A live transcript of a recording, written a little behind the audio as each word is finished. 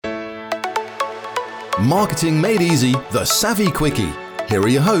Marketing Made Easy, The Savvy Quickie. Here are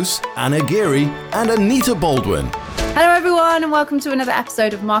your hosts, Anna Geary and Anita Baldwin. Hello everyone and welcome to another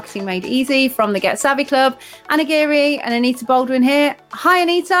episode of Marketing Made Easy from the Get Savvy Club. Anna Geary and Anita Baldwin here. Hi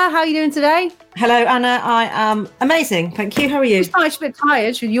Anita, how are you doing today? Hello Anna, I am amazing, thank you. How are you? I'm a bit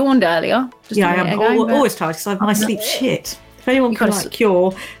tired, you yawned earlier. I am always tired because my sleep's shit. If anyone can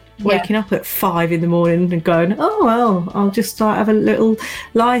cure waking up at 5 in the morning and going, oh well, I'll just have a little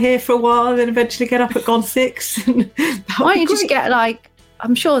lie here for a while and then eventually get up at gone 6. Why don't you just get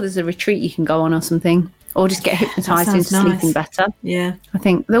I'm sure there's a retreat you can go on or something. Or just get hypnotised into sleeping better. Yeah. I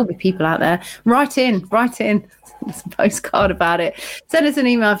think there'll be people out there. Write in. There's a postcard about it. Send us an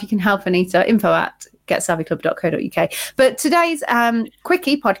email if you can help Anita, info@getsavvyclub.co.uk. But today's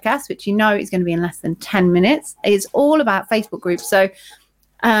quickie podcast, which you know is going to be in less than 10 minutes, is all about Facebook groups. So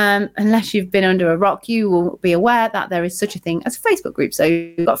unless you've been under a rock, you will be aware that there is such a thing as a Facebook group. So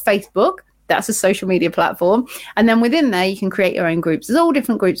you've got Facebook. That's a social media platform. And then within there, you can create your own groups. There's all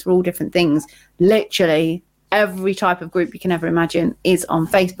different groups for all different things. Literally every type of group you can ever imagine is on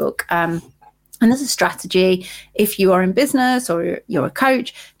Facebook. And there's a strategy if you are in business or you're a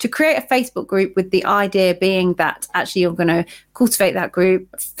coach to create a Facebook group with the idea being that actually you're going to cultivate that group,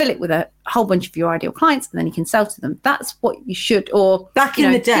 fill it with a whole bunch of your ideal clients, and then you can sell to them. That's what you should. Or back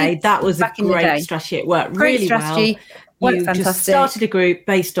in the day, that was a great strategy. It worked really well. You just started a group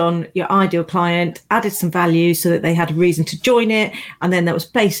based on your ideal client, added some value so that they had a reason to join it. And then that was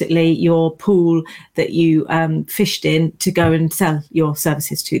basically your pool that you fished in to go and sell your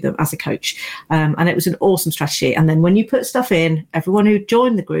services to them as a coach. And it was an awesome strategy. And then when you put stuff in, everyone who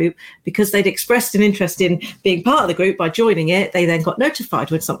joined the group, because they'd expressed an interest in being part of the group by joining it, they then got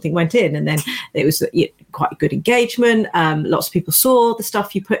notified when something went in. And then it was quite a good engagement. Lots of people saw the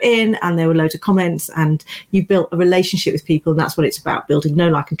stuff you put in and there were loads of comments and you built a relationship with people, and that's what it's about, building know,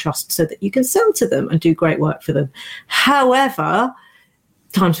 like and trust so that you can sell to them and do great work for them. However,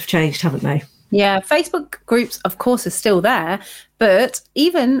 times have changed, haven't they? Yeah, Facebook groups, of course, are still there. But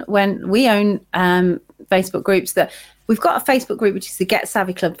even when we own Facebook groups, that we've got a Facebook group, which is the Get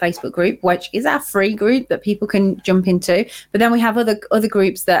Savvy Club Facebook group, which is our free group that people can jump into. But then we have other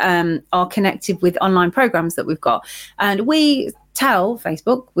groups that are connected with online programs that we've got. And we tell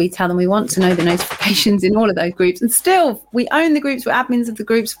Facebook, we tell them we want to know the notifications in all of those groups. And still, we own the groups, we're admins of the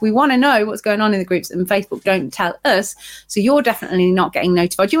groups. We want to know what's going on in the groups, and Facebook don't tell us. So you're definitely not getting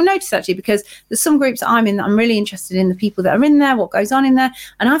notified. You'll notice actually, because there's some groups that I'm in that I'm really interested in the people that are in there, what goes on in there.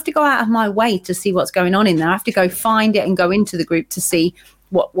 And I have to go out of my way to see what's going on in there. I have to go find it and go into the group to see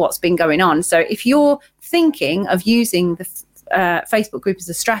what's been going on. So if you're thinking of using the Facebook group as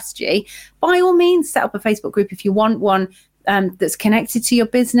a strategy, by all means, set up a Facebook group if you want one that's connected to your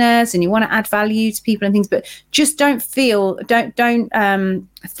business and you want to add value to people and things, but just don't think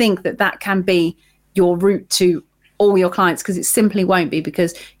that can be your route to all your clients, because it simply won't be,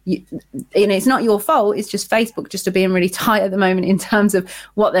 because it's not your fault. It's just Facebook just are being really tight at the moment in terms of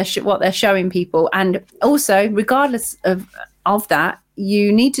what they're showing people. And also, regardless of that,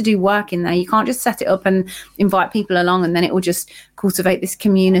 you need to do work in there. You can't just set it up and invite people along and then it will just cultivate this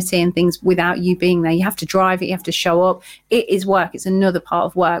community and things without you being there. You have to drive it, you have to show up. It is work. It's another part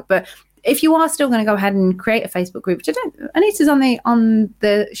of work. But if you are still going to go ahead and create a Facebook group, which Anita's on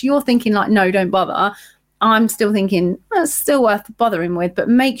the you're thinking like, no, don't bother. I'm still thinking it's still worth bothering with, but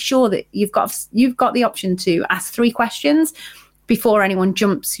make sure that you've got the option to ask 3 questions before anyone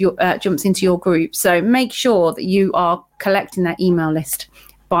jumps into your group. So make sure that you are collecting that email list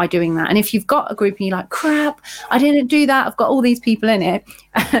by doing that. And if you've got a group and you're like, crap, I didn't do that, I've got all these people in it,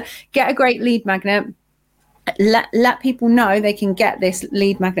 get a great lead magnet. Let people know they can get this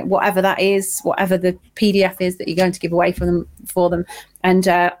lead magnet, whatever that is, whatever the PDF is that you're going to give away for them, and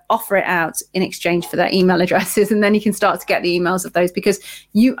offer it out in exchange for their email addresses. And then you can start to get the emails of those, because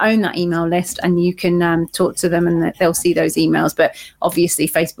you own that email list and you can talk to them and they'll see those emails. But obviously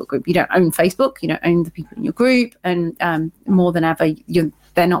Facebook group, you don't own Facebook, you don't own the people in your group, and more than ever,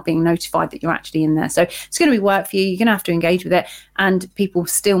 they're not being notified that you're actually in there. So it's going to be work for you. You're going to have to engage with it, and people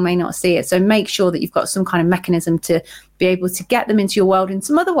still may not see it. So make sure that you've got some kind of mechanism to be able to get them into your world in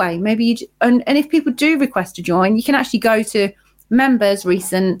some other way. Maybe and if people do request to join, you can actually go to members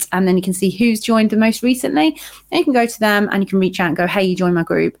recent, and then you can see who's joined the most recently, and you can go to them and you can reach out and go, hey, you joined my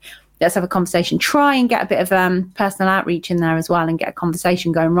group, let's have a conversation. Try and get a bit of personal outreach in there as well and get a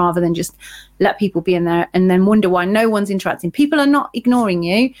conversation going, rather than just let people be in there and then wonder why no one's interacting. People are not ignoring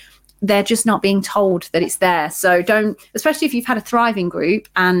you. They're just not being told that it's there. So don't, especially if you've had a thriving group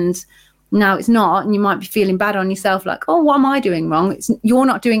and now it's not, and you might be feeling bad on yourself, like, oh, what am I doing wrong? You're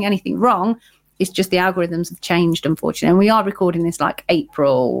not doing anything wrong. It's just the algorithms have changed, unfortunately. And we are recording this like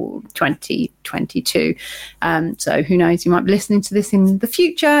April 2022. So who knows, you might be listening to this in the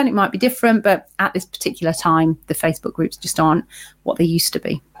future and it might be different, but at this particular time, the Facebook groups just aren't what they used to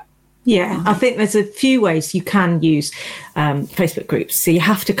be. Yeah, I think there's a few ways you can use Facebook groups. So you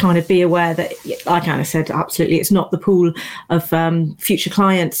have to kind of be aware that, like Anna said, absolutely, it's not the pool of future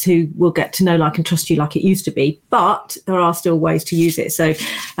clients who will get to know, like, and trust you like it used to be. But there are still ways to use it. So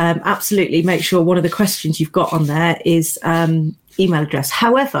absolutely make sure one of the questions you've got on there is email address.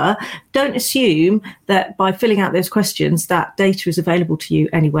 However, don't assume that by filling out those questions that data is available to you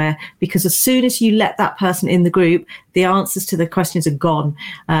anywhere, because as soon as you let that person in the group, the answers to the questions are gone.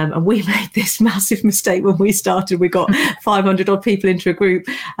 And we made this massive mistake when we started. We got 500 odd people into a group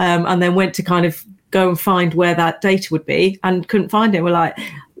and then went to kind of go and find where that data would be and couldn't find it. We're like,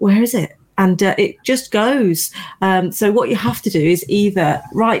 where is it? And it just goes. So what you have to do is either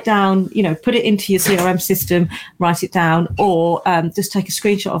write down, put it into your CRM system, write it down, or just take a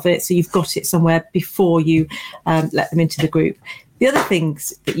screenshot of it so you've got it somewhere before you let them into the group. The other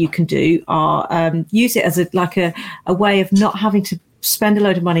things that you can do are use it as a way of not having to spend a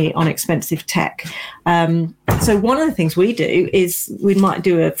load of money on expensive tech. So one of the things we do is we might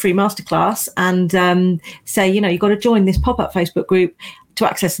do a free masterclass and say, you've got to join this pop-up Facebook group to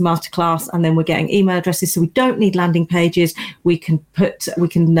access the masterclass, and then we're getting email addresses, so we don't need landing pages. We can put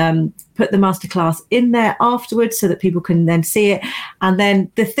the masterclass in there afterwards so that people can then see it. And then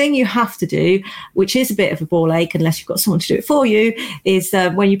the thing you have to do, which is a bit of a ball ache unless you've got someone to do it for you, is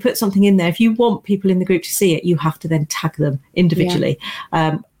when you put something in there, if you want people in the group to see it, you have to then tag them individually.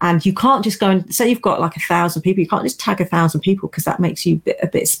 Yeah. And you can't just go and say you've got like 1,000 people. You can't just tag 1,000 people because that makes you a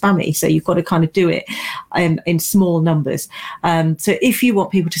bit spammy. So you've got to kind of do it in small numbers. So if you want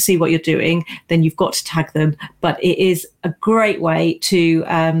people to see what you're doing, then you've got to tag them. But it is a great way to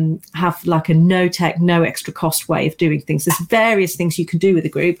have like a no tech, no extra cost way of doing things. There's various things you can do with the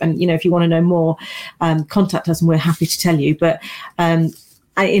group. And, if you want to know more, contact us and we're happy to tell you. But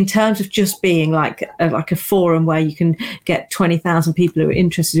in terms of just being like a forum where you can get 20,000 people who are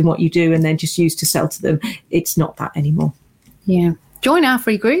interested in what you do and then just use to sell to them, it's not that anymore. Yeah. Join our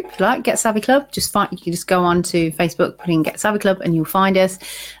free group, if you like, Get Savvy Club. You can just go on to Facebook, put in Get Savvy Club, and you'll find us.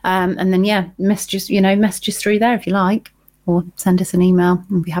 And then, messages through there if you like, or send us an email.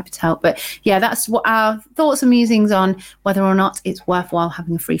 We'll be happy to help. But yeah, that's what our thoughts and musings on whether or not it's worthwhile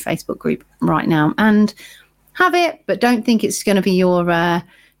having a free Facebook group right now. And have it, but don't think it's going to be your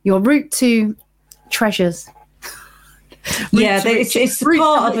route to treasures.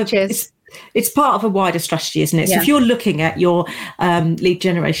 It's part of a wider strategy, isn't it? Yeah. So if you're looking at your lead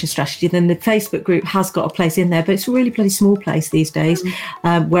generation strategy, then the Facebook group has got a place in there, but it's a really bloody small place these days,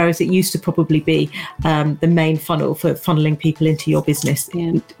 whereas it used to probably be the main funnel for funneling people into your business.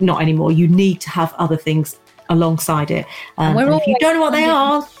 Yeah. Not anymore. You need to have other things alongside it. And if you don't know what they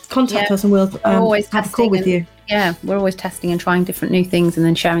are, contact us and we'll always have a call with you. Yeah, we're always testing and trying different new things and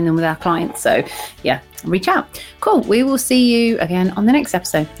then sharing them with our clients. So yeah, reach out. Cool. We will see you again on the next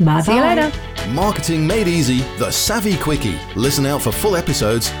episode. Bye. See you later. Marketing Made Easy, the Savvy Quickie. Listen out for full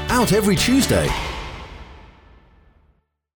episodes out every Tuesday.